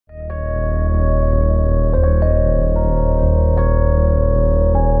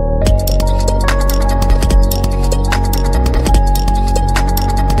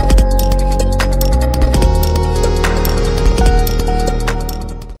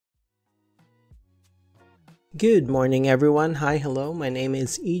Good morning, everyone. Hi, hello. My name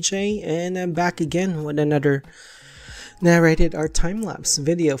is EJ, and I'm back again with another narrated art time lapse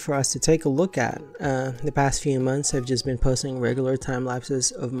video for us to take a look at. The past few months, I've just been posting regular time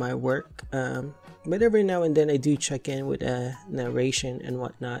lapses of my work, but every now and then I do check in with a narration and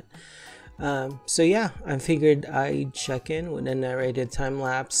whatnot. So yeah, I figured I'd check in with a narrated time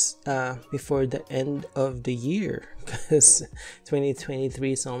lapse before the end of the year, because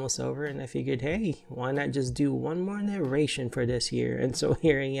 2023 is almost over, and I figured, hey, why not just do one more narration for this year? And so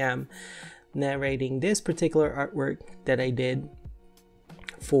here I am narrating this particular artwork that I did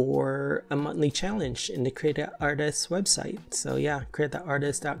for a monthly challenge in the Krita Artist website. So yeah,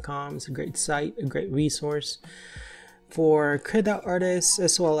 kritaartist.com is a great site, a great resource for Krita artists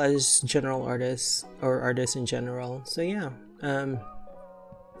as well as general artists or artists in general. So yeah,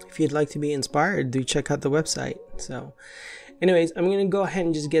 if you'd like to be inspired, do check out the website. So anyways, I'm gonna go ahead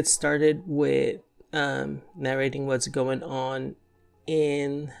and just get started with narrating what's going on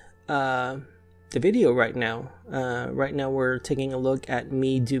in the video right now. Right now we're taking a look at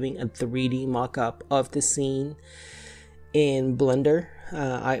me doing a 3D mock-up of the scene in Blender.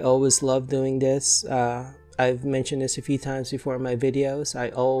 I always love doing this. I've mentioned this a few times before in my videos. I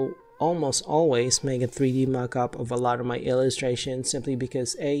almost always make a 3D mock-up of a lot of my illustrations, simply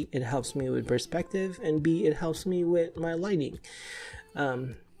because A, it helps me with perspective, and B, it helps me with my lighting.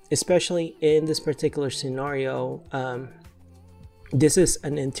 Especially in this particular scenario, this is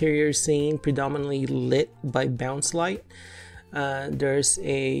an interior scene predominantly lit by bounce light. There's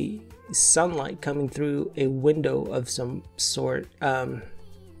a sunlight coming through a window of some sort,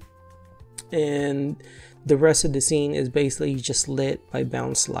 and the rest of the scene is basically just lit by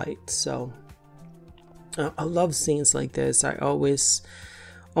bounce light. So I love scenes like this. I almost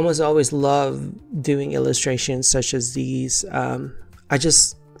always love doing illustrations such as these. I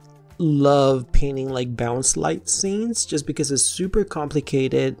just love painting like bounce light scenes, just because it's super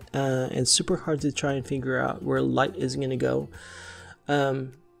complicated and super hard to try and figure out where light is going to go.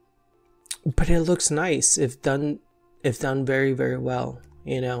 But it looks nice if done very, very well,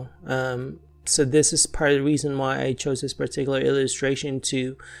 you know. So this is part of the reason why I chose this particular illustration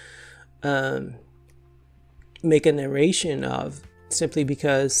to make a narration of, simply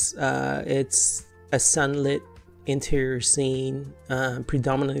because it's a sunlit interior scene,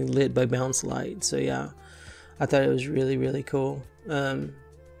 predominantly lit by bounce light. So yeah, I thought it was really, really cool. But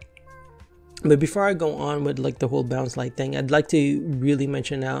before I go on with like the whole bounce light thing, I'd like to really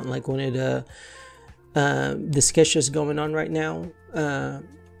mention out like one of the sketches going on right now.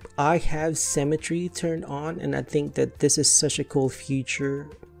 I have symmetry turned on, and I think that this is such a cool feature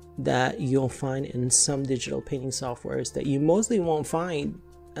that you'll find in some digital painting softwares that you mostly won't find.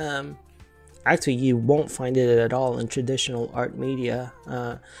 Actually, you won't find it at all in traditional art media.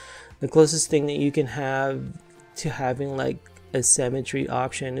 The closest thing that you can have to having like a symmetry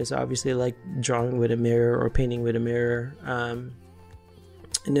option is obviously like drawing with a mirror or painting with a mirror.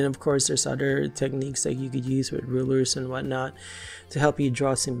 And then of course there's other techniques that you could use with rulers and whatnot to help you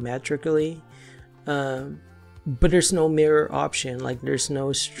draw symmetrically. But there's no mirror option. Like there's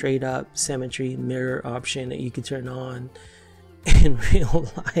no straight up symmetry mirror option that you could turn on in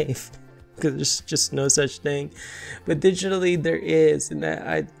real life, because there's just no such thing. But digitally there is, and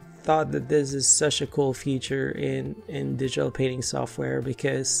I thought that this is such a cool feature in digital painting software,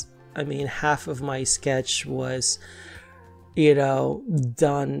 because I mean, half of my sketch was, you know,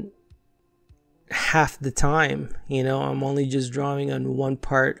 done half the time. You know, I'm only just drawing on one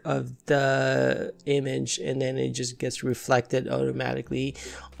part of the image, and then it just gets reflected automatically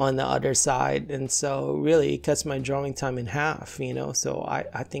on the other side, and so really it cuts my drawing time in half, you know. So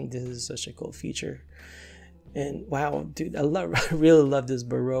I think this is such a cool feature. And wow, dude, I really love this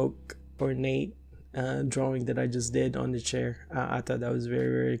Baroque ornate drawing that I just did on the chair. I thought that was very,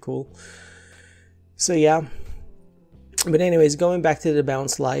 very cool. So yeah. But anyways, going back to the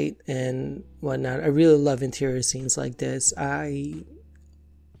bounce light and whatnot, I really love interior scenes like this. I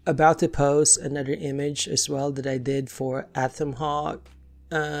about to post another image as well that I did for Atom Hawk.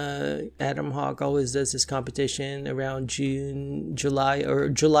 Atom Hawk always does this competition around July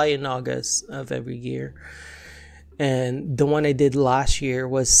and August of every year. And the one I did last year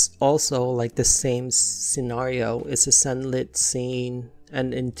was also like the same scenario. It's a sunlit scene,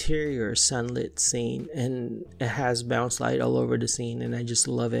 an interior sunlit scene, and it has bounce light all over the scene, and I just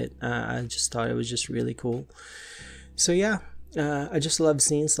love it. I just thought it was just really cool. So yeah, I just love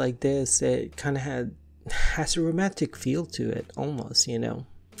scenes like this. It kind of has a romantic feel to it almost, you know.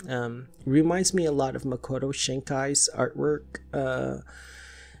 Reminds me a lot of Makoto Shinkai's artwork.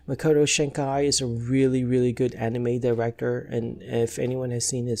 Makoto Shinkai is a really, really good anime director, and if anyone has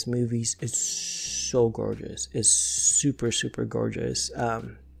seen his movies, it's so gorgeous. It's super, super gorgeous.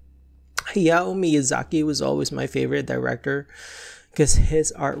 Hayao Miyazaki was always my favorite director because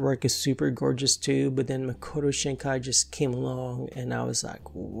his artwork is super gorgeous too. But then Makoto Shinkai just came along, and I was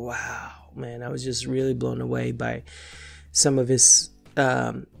like, wow, man, I was just really blown away by some of his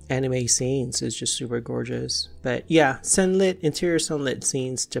anime scenes. Is just super gorgeous. But yeah, interior sunlit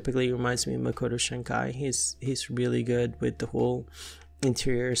scenes typically reminds me of Makoto Shinkai. He's really good with the whole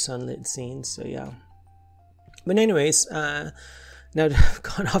interior sunlit scenes. So yeah. But anyways, now that I've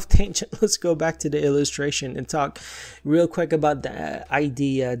gone off tangent, let's go back to the illustration and talk real quick about the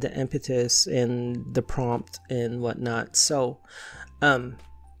idea, the impetus, and the prompt and whatnot. So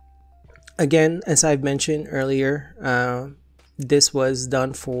again, as I've mentioned earlier, this was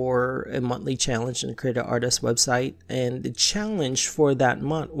done for a monthly challenge on the Krita Artist website, and the challenge for that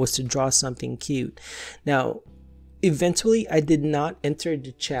month was to draw something cute. Now, eventually, I did not enter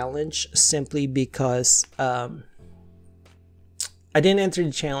the challenge simply because I didn't enter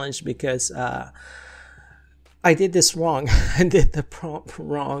the challenge because I did this wrong. I did the prompt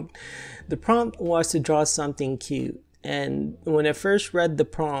wrong. The prompt was to draw something cute. And when I first read the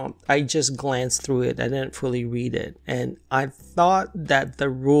prompt, I just glanced through it. I didn't fully read it. And I thought that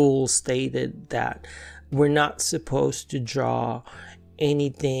the rule stated that we're not supposed to draw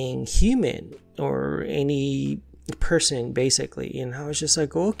anything human or any person, basically. And I was just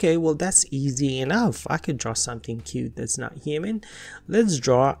like, okay, well, that's easy enough. I could draw something cute that's not human. Let's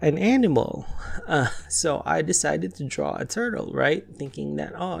draw an animal. So I decided to draw a turtle, right? Thinking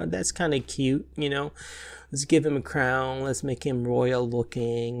that, oh, that's kind of cute, let's give him a crown, let's make him royal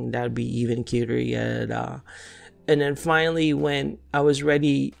looking, that'd be even cuter yet. And then finally, when I was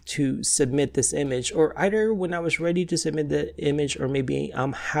ready to submit this image, or either when I was ready to submit the image, or maybe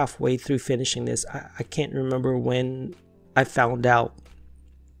I'm halfway through finishing this, I can't remember when I found out.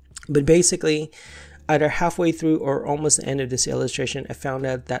 But basically, either halfway through or almost the end of this illustration, I found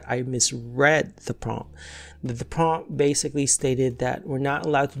out that I misread the prompt. The prompt basically stated that we're not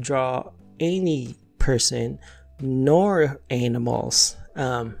allowed to draw any person nor animals,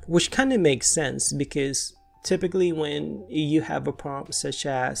 which kind of makes sense, because typically when you have a prompt such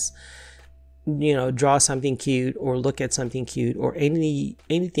as draw something cute or look at something cute or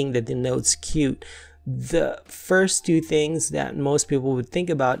anything that denotes cute, the first two things that most people would think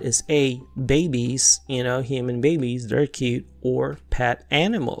about is babies, human babies, they're cute, or pet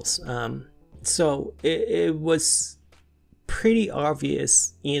animals. So it was pretty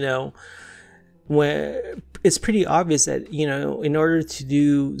obvious, where it's pretty obvious that in order to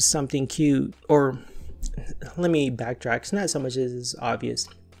do something cute, or let me backtrack, it's not so much as it's obvious.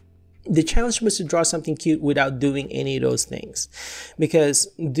 The challenge was to draw something cute without doing any of those things, because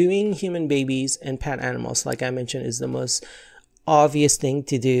doing human babies and pet animals, like I mentioned, is the most obvious thing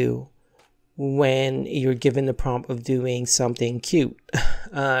to do when you're given the prompt of doing something cute.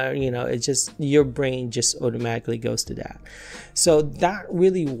 It just, your brain just automatically goes to that. So that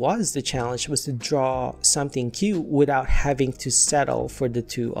really was the challenge, was to draw something cute without having to settle for the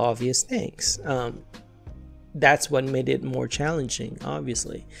two obvious things. That's what made it more challenging,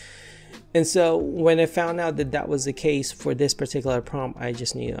 obviously. And so when I found out that that was the case for this particular prompt, I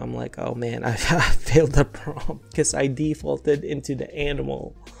just knew. I'm like, oh man, I failed the prompt, because I defaulted into the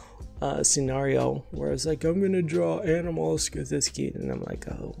animal scenario where I was like, I'm gonna draw animals because it's cute, and I'm like,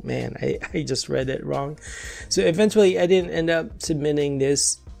 oh man, I just read it wrong. So eventually I didn't end up submitting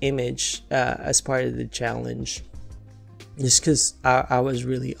this image as part of the challenge, just because I was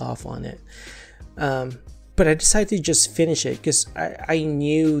really off on it. But I decided to just finish it because I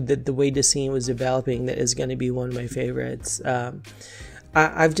knew that the way the scene was developing, that is going to be one of my favorites.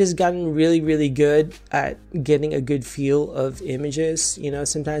 I've just gotten really, really good at getting a good feel of images.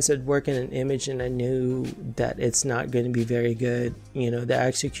 Sometimes I'd work in an image and I knew that it's not going to be very good. The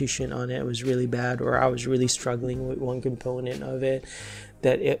execution on it was really bad, or I was really struggling with one component of it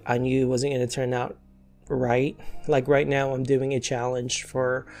that I knew wasn't going to turn out right. Like right now, I'm doing a challenge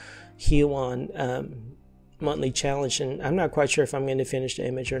for Huon monthly challenge, and I'm not quite sure if I'm going to finish the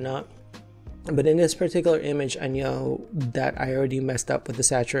image or not. But in this particular image, I know that I already messed up with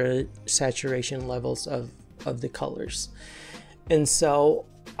the saturation levels of the colors. And so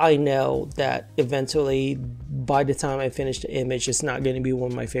I know that eventually, by the time I finish the image, it's not going to be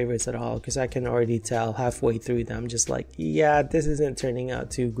one of my favorites at all, because I can already tell halfway through that I'm just like, yeah, this isn't turning out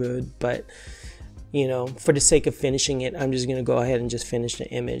too good. But for the sake of finishing it, I'm just going to go ahead and just finish the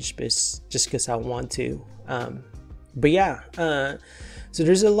image, just because I want to. But yeah, so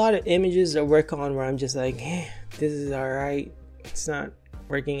there's a lot of images I work on where I'm just like, this is all right. It's not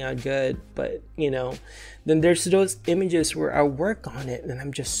working out good. But then there's those images where I work on it and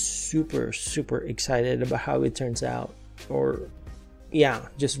I'm just super excited about how it turns out, or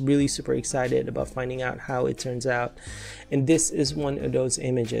just really super excited about finding out how it turns out. And this is one of those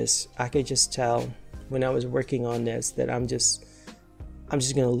images. I could just tell when I was working on this that I'm just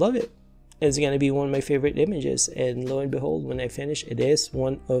gonna love it. It's gonna be one of my favorite images, and lo and behold, when I finish, it is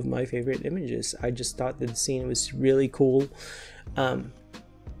one of my favorite images. I just thought that the scene was really cool.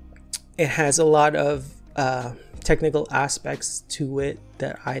 It has a lot of technical aspects to it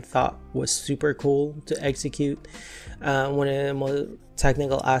that I thought was super cool to execute. One of the most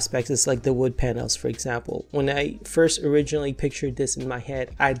technical aspects is like the wood panels, for example. When I first originally pictured this in my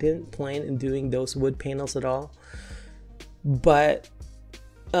head, I didn't plan on doing those wood panels at all, but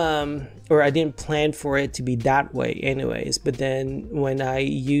or I didn't plan for it to be that way anyways. But then when I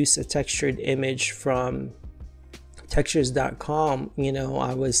used a textured image from textures.com,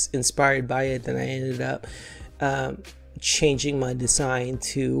 I was inspired by it, and I ended up changing my design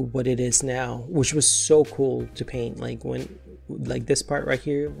to what it is now, which was so cool to paint. Like this part right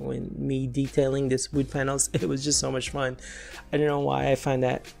here, when me detailing this wood panels, it was just so much fun. I don't know why I find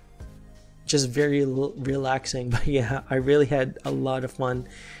that just very relaxing, but yeah, I really had a lot of fun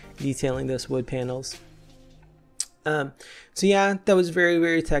detailing those wood panels. So yeah, that was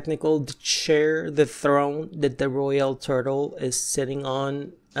very technical. The chair, the throne that the royal turtle is sitting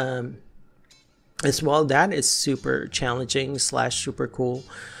on, as well, that is super challenging / super cool.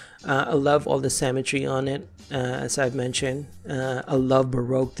 I love all the symmetry on it, as I've mentioned. I love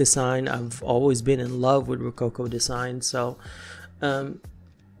Baroque design. I've always been in love with Rococo design, so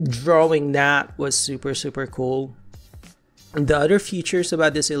drawing that was super cool. The other features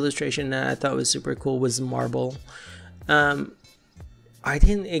about this illustration that I thought was super cool was marble. I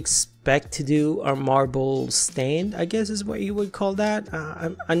didn't expect to do a marble stand, I guess is what you would call that.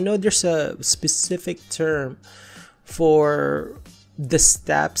 I know there's a specific term for the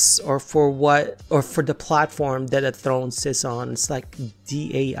steps, or for the platform that a throne sits on. It's like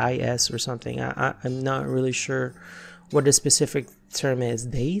DAIS or something. I'm not really sure what the specific term is.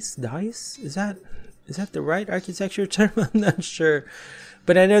 Dice? Is that the right architecture term? I'm not sure,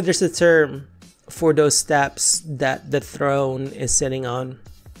 but I know there's a term for those steps that the throne is sitting on.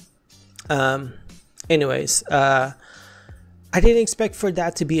 Anyways, I didn't expect for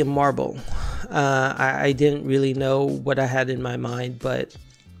that to be a marble. I didn't really know what I had in my mind, but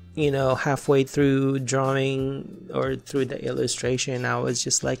halfway through drawing or through the illustration, I was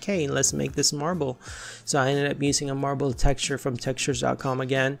just like, hey, let's make this marble. So I ended up using a marble texture from textures.com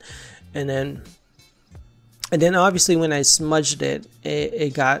again, and then obviously when I smudged it,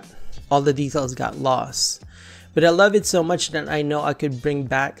 it got, all the details got lost. But I love it so much that I know I could bring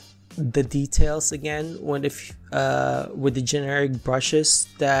back the details again with the generic brushes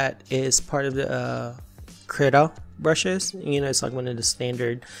that is part of the Krita brushes. It's like one of the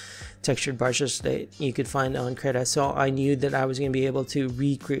standard textured brushes that you could find on Krita. So I knew that I was going to be able to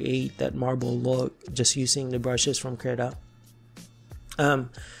recreate that marble look just using the brushes from Krita.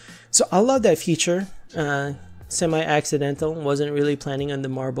 So I love that feature. Semi-accidental, wasn't really planning on the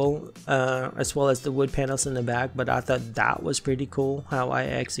marble, as well as the wood panels in the back, but I thought that was pretty cool how I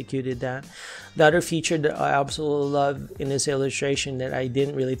executed that. The other feature that I absolutely love in this illustration that I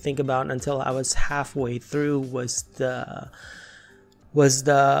didn't really think about until I was halfway through was the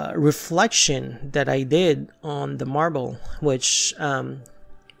reflection that I did on the marble, which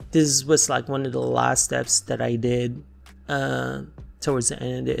this was like one of the last steps that I did towards the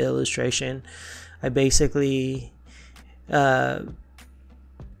end of the illustration. I basically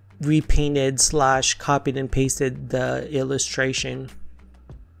repainted / copied and pasted the illustration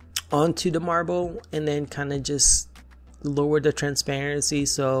onto the marble, and then kind of just lowered the transparency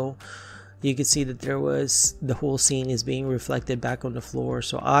so you could see that the whole scene is being reflected back on the floor.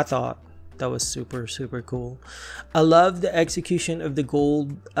 So I thought that was super cool. I love the execution of the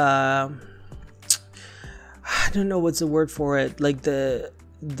gold. I don't know what's the word for it. Like the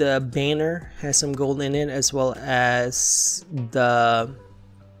banner has some gold in it, as well as the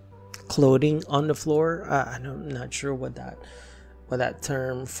clothing on the floor. I'm not sure what that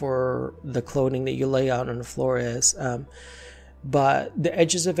term for the clothing that you lay out on the floor is, but the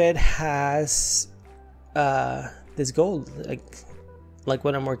edges of it has this gold, like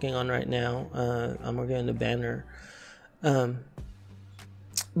what I'm working on right now. I'm working on the banner,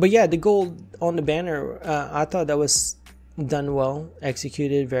 but yeah, the gold on the banner, I thought that was done well,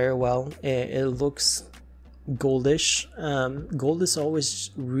 executed very well. It looks goldish. Gold is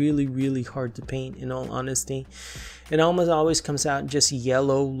always really hard to paint, in all honesty. It almost always comes out just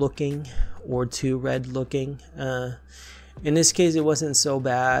yellow looking or too red looking, In this case, it wasn't so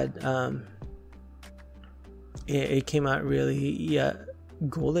bad. It came out really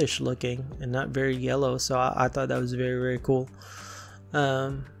goldish looking and not very yellow, so I thought that was very, very cool.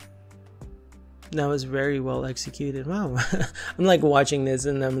 That was very well executed. Wow. I'm like watching this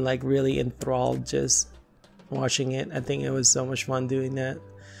and I'm like really enthralled just watching it. I think it was so much fun doing that.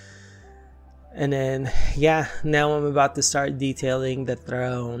 And then yeah, now I'm about to start detailing the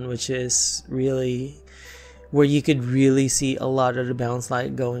throne, which is really where you could really see a lot of the bounce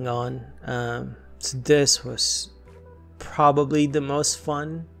light going on. So this was probably the most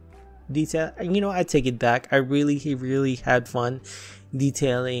fun detail. You know, I take it back. I really had fun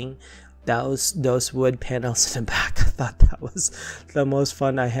detailing those wood panels in the back. I thought that was the most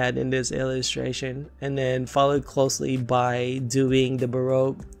fun I had in this illustration, and then followed closely by doing the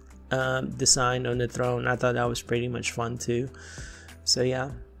Baroque design on the throne. I thought that was pretty much fun too. So yeah,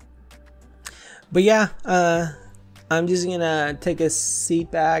 but yeah, I'm just gonna take a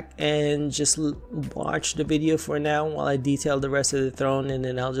seat back and just watch the video for now while I detail the rest of the throne, and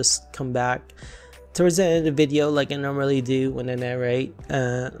then I'll just come back towards the end of the video like I normally do when I narrate,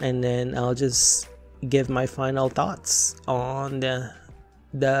 and then I'll just give my final thoughts on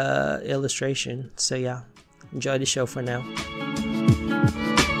the illustration. So yeah, enjoy the show for now.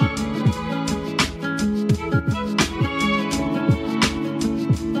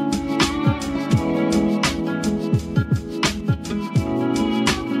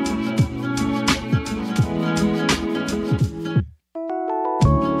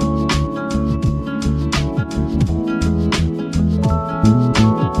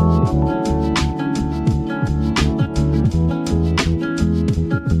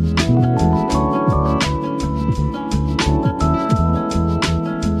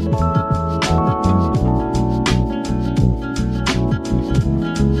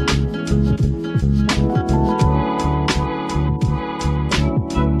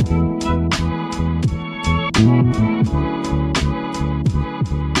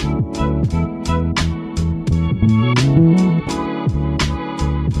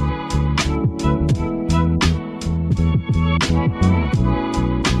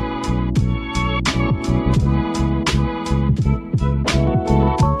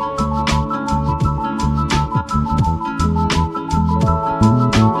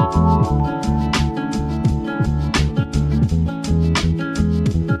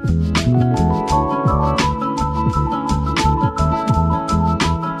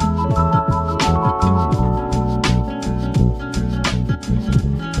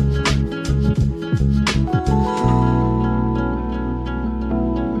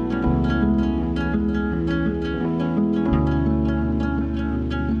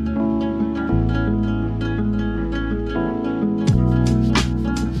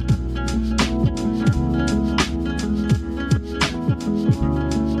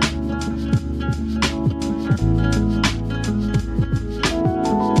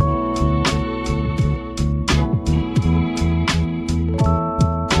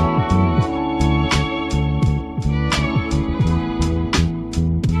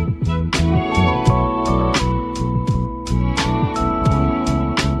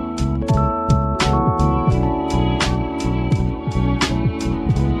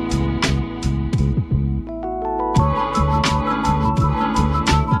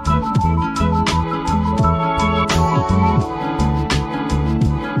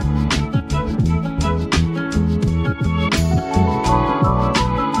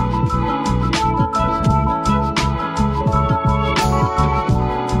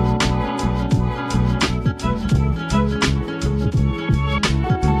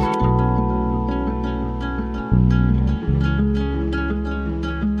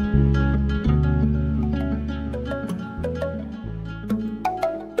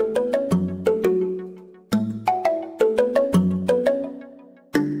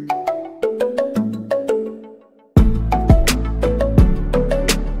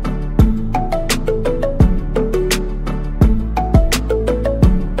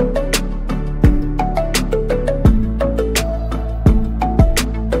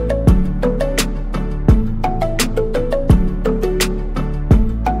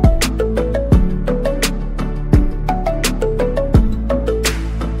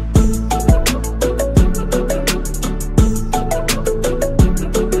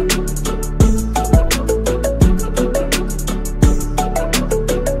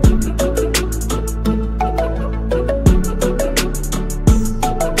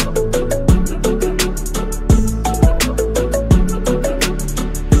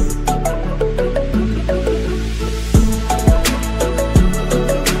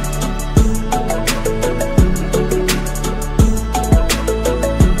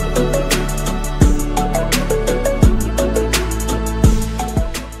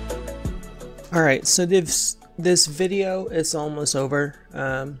 All right, so this video is almost over.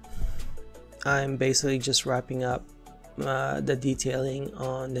 I'm basically just wrapping up the detailing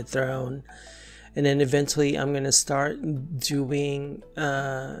on the throne, and then eventually I'm gonna start doing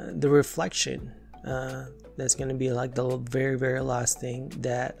the reflection. That's gonna be like the very last thing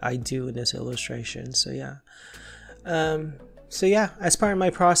that I do in this illustration. So yeah. As part of my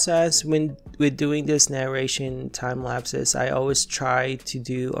process with doing this narration time lapses, I always try to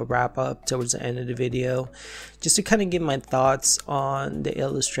do a wrap up towards the end of the video, just to kind of give my thoughts on the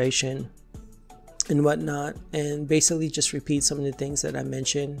illustration and whatnot, and basically just repeat some of the things that I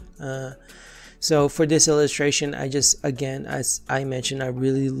mentioned. So for this illustration, again, as I mentioned, I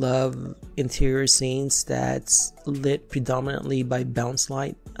really love interior scenes that's lit predominantly by bounce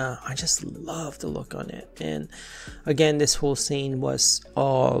light. I just love the look on it. And again, this whole scene was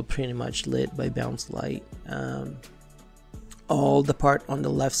all pretty much lit by bounce light. All the part on the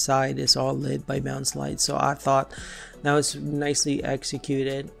left side is all lit by bounce light. So I thought that was nicely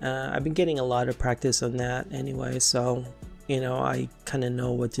executed. I've been getting a lot of practice on that anyway, so you know, I kind of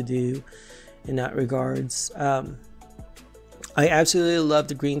know what to do in that regards. I absolutely love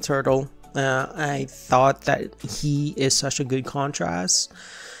the green turtle. I thought that he is such a good contrast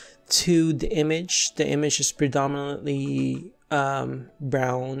to the image. The image is predominantly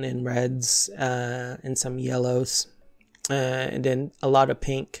brown and reds and some yellows, and then a lot of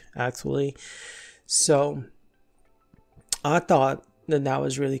pink actually. So I thought that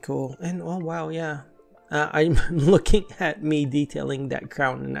was really cool. And oh wow, yeah, I'm looking at me detailing that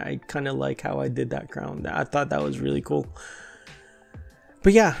crown, and I kind of like how I did that crown. I thought that was really cool.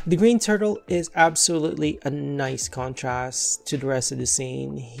 But yeah, the green turtle is absolutely a nice contrast to the rest of the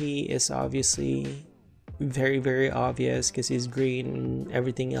scene. He is obviously very obvious because he's green and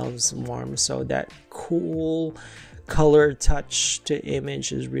everything else is warm. So that cool color touch to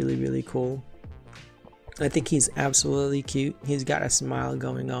image is really cool. I think he's absolutely cute. He's got a smile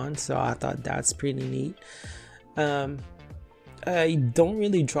going on, so I thought that's pretty neat. I don't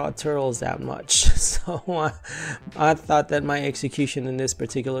really draw turtles that much, so I thought that my execution in this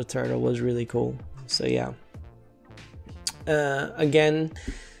particular turtle was really cool. So yeah. Again,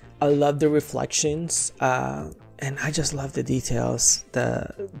 I love the reflections, and I just love the details,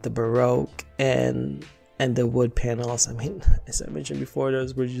 the Baroque and the wood panels. I mean, as I mentioned before,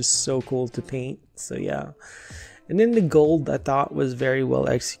 those were just so cool to paint. So yeah. And then the gold I thought was very well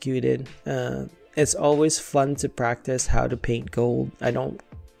executed. It's always fun to practice how to paint gold. I don't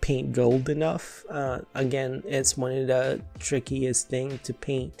paint gold enough. Again, it's one of the trickiest things to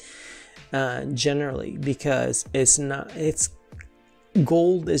paint generally, because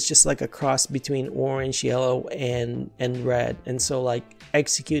gold is just like a cross between orange, yellow, and red. And so like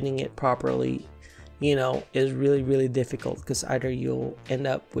executing it properly, you know, is really difficult, because either you'll end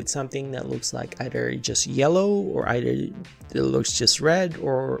up with something that looks like either just yellow, or either it looks just red,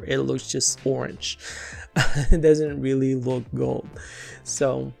 or it looks just orange. It doesn't really look gold.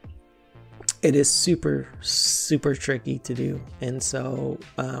 So it is super tricky to do, and so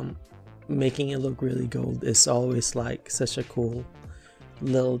making it look really gold is always like such a cool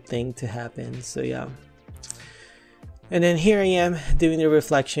little thing to happen. So yeah. And then here I am doing the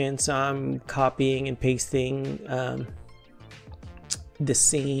reflection, so I'm copying and pasting the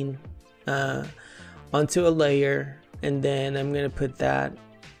scene onto a layer, and then I'm gonna put that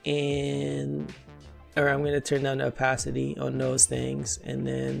in, or I'm gonna turn down the opacity on those things, and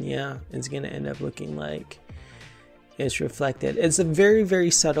then yeah, it's gonna end up looking like it's reflected. It's a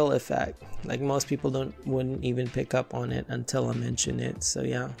very subtle effect. Like most people wouldn't even pick up on it until I mention it. So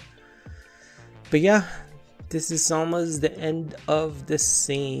yeah. But yeah, this is almost the end of the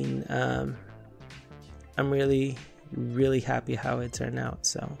scene. I'm really happy how it turned out.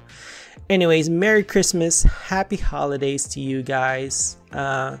 So anyways, Merry Christmas, Happy Holidays to you guys.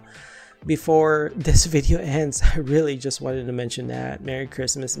 Before this video ends, I really just wanted to mention that Merry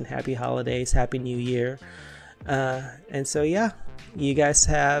Christmas and Happy Holidays, Happy New Year. And so yeah, you guys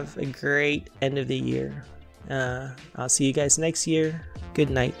have a great end of the year. I'll see you guys next year. Good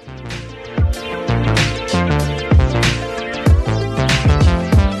night.